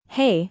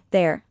Hey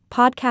there,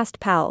 podcast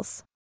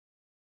pals.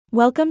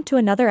 Welcome to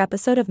another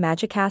episode of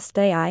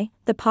Magicast.ai,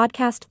 the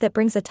podcast that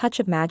brings a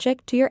touch of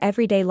magic to your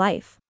everyday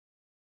life.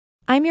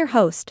 I'm your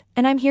host,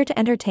 and I'm here to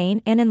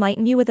entertain and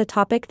enlighten you with a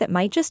topic that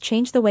might just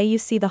change the way you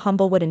see the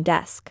humble wooden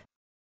desk.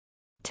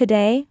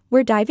 Today,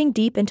 we're diving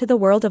deep into the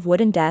world of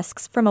wooden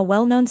desks from a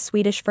well-known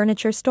Swedish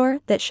furniture store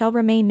that shall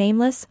remain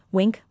nameless,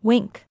 wink,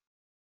 wink.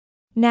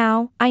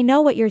 Now, I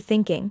know what you're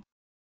thinking.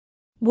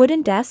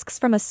 Wooden desks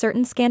from a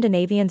certain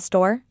Scandinavian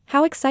store,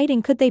 how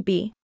exciting could they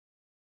be?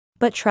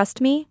 But trust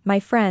me, my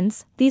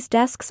friends, these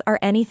desks are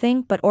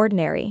anything but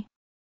ordinary.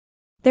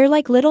 They're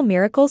like little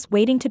miracles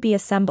waiting to be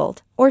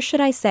assembled, or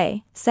should I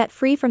say, set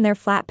free from their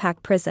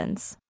flat-pack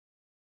prisons.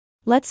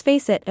 Let's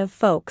face it,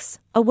 folks,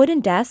 a wooden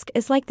desk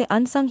is like the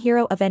unsung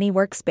hero of any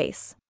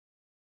workspace.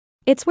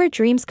 It's where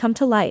dreams come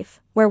to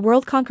life, where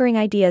world-conquering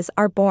ideas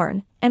are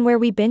born, and where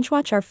we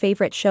binge-watch our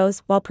favorite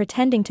shows while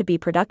pretending to be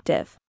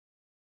productive.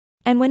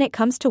 And when it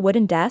comes to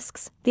wooden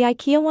desks, the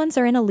IKEA ones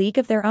are in a league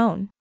of their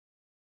own.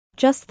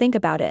 Just think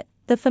about it,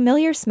 the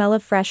familiar smell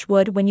of fresh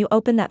wood when you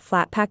open that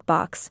flat-pack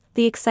box,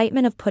 the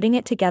excitement of putting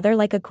it together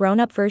like a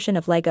grown-up version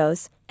of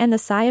Legos, and the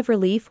sigh of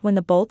relief when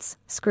the bolts,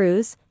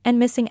 screws, and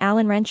missing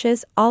Allen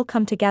wrenches all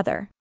come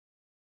together.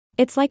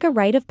 It's like a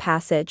rite of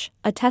passage,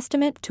 a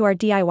testament to our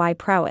DIY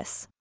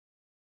prowess.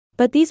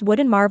 But these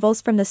wooden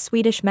marvels from the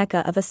Swedish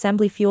mecca of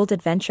assembly-fueled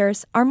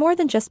adventures are more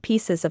than just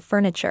pieces of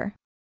furniture.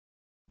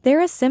 They're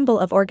a symbol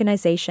of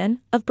organization,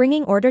 of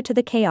bringing order to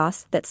the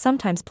chaos that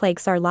sometimes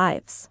plagues our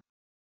lives.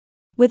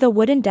 With a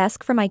wooden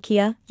desk from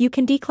IKEA, you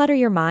can declutter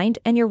your mind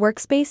and your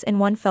workspace in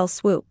one fell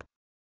swoop.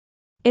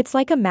 It's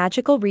like a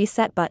magical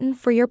reset button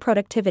for your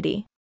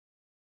productivity.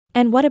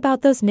 And what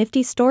about those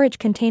nifty storage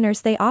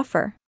containers they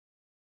offer?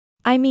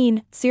 I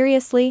mean,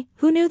 seriously,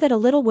 who knew that a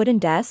little wooden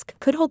desk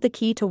could hold the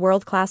key to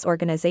world-class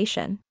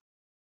organization?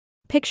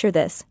 Picture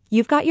this,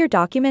 you've got your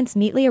documents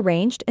neatly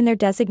arranged in their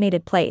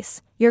designated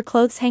place, your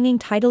clothes hanging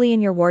tidily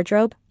in your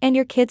wardrobe, and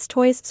your kids'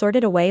 toys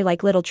sorted away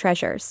like little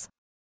treasures.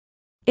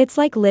 It's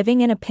like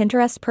living in a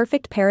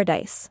Pinterest-perfect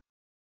paradise.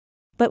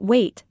 But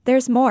wait,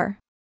 there's more.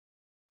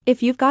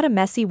 If you've got a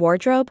messy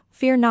wardrobe,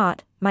 fear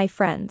not, my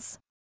friends.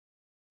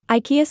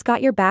 IKEA's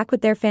got your back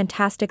with their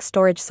fantastic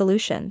storage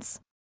solutions.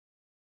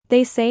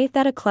 They say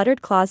that a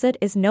cluttered closet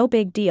is no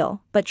big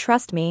deal, but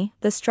trust me,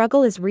 the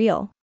struggle is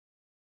real.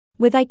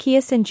 With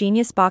IKEA's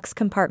ingenious box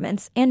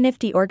compartments and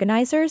nifty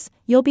organizers,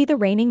 you'll be the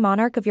reigning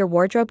monarch of your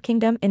wardrobe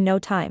kingdom in no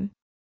time.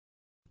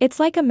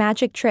 It's like a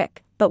magic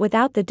trick, but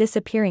without the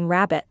disappearing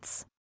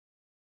rabbits.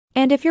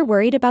 And if you're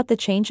worried about the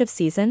change of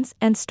seasons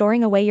and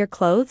storing away your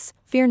clothes,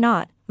 fear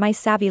not, my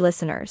savvy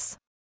listeners.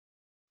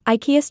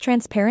 IKEA's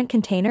transparent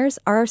containers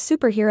are our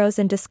superheroes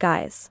in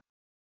disguise.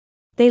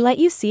 They let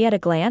you see at a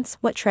glance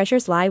what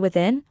treasures lie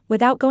within,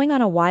 without going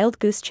on a wild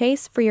goose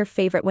chase for your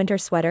favorite winter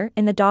sweater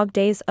in the dog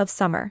days of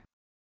summer.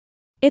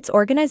 It's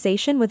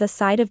organization with a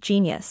side of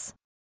genius.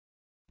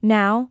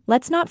 Now,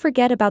 let's not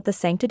forget about the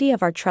sanctity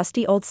of our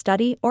trusty old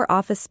study or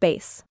office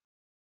space.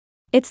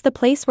 It's the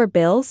place where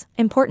bills,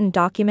 important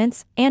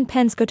documents, and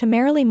pens go to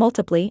merrily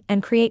multiply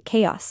and create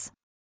chaos.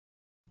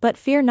 But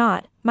fear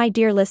not, my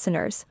dear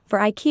listeners, for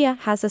IKEA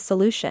has a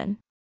solution.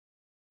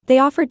 They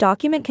offer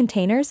document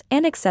containers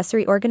and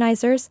accessory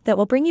organizers that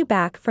will bring you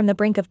back from the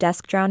brink of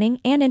desk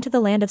drowning and into the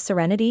land of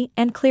serenity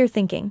and clear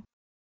thinking.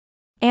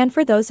 And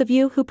for those of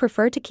you who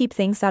prefer to keep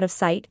things out of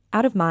sight,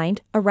 out of mind,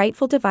 a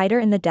rightful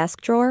divider in the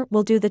desk drawer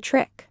will do the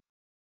trick.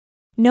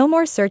 No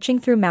more searching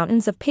through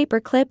mountains of paper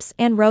clips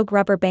and rogue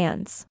rubber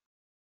bands.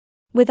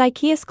 With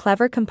IKEA's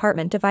clever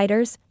compartment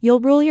dividers, you'll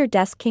rule your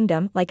desk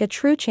kingdom like a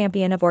true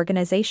champion of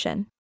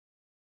organization.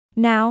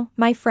 Now,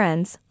 my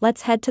friends,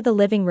 let's head to the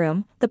living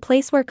room, the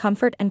place where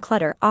comfort and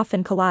clutter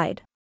often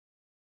collide.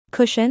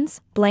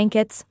 Cushions,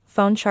 blankets,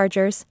 phone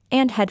chargers,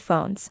 and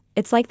headphones,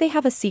 it's like they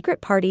have a secret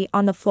party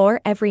on the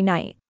floor every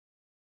night.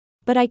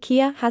 But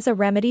IKEA has a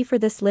remedy for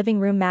this living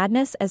room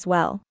madness as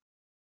well.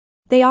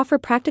 They offer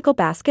practical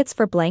baskets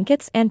for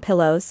blankets and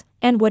pillows,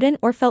 and wooden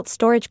or felt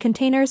storage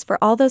containers for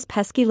all those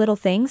pesky little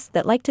things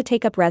that like to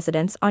take up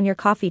residence on your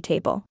coffee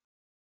table.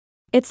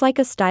 It's like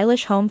a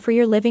stylish home for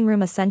your living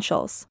room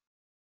essentials.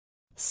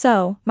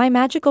 So, my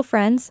magical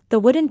friends, the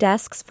wooden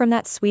desks from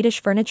that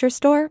Swedish furniture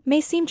store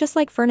may seem just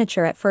like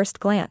furniture at first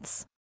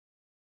glance.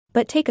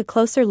 But take a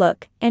closer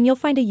look, and you'll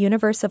find a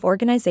universe of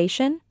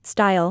organization,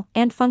 style,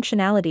 and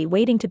functionality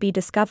waiting to be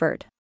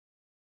discovered.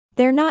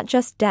 They're not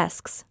just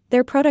desks,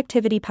 they're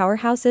productivity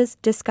powerhouses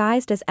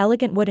disguised as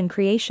elegant wooden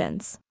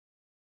creations.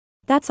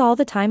 That's all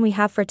the time we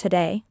have for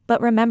today,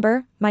 but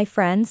remember, my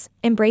friends,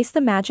 embrace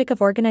the magic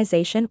of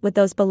organization with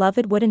those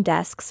beloved wooden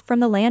desks from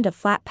the land of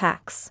flat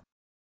packs.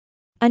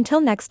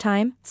 Until next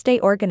time, stay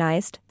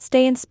organized,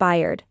 stay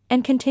inspired,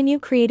 and continue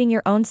creating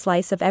your own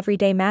slice of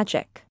everyday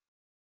magic.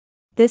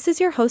 This is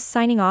your host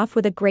signing off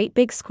with a great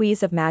big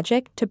squeeze of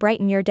magic to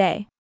brighten your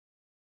day.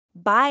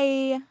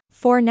 Bye.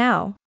 For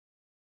now.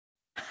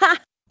 Ha!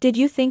 Did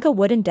you think a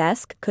wooden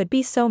desk could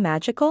be so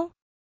magical?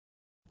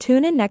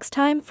 Tune in next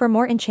time for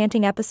more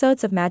enchanting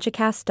episodes of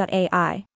Magicast.ai.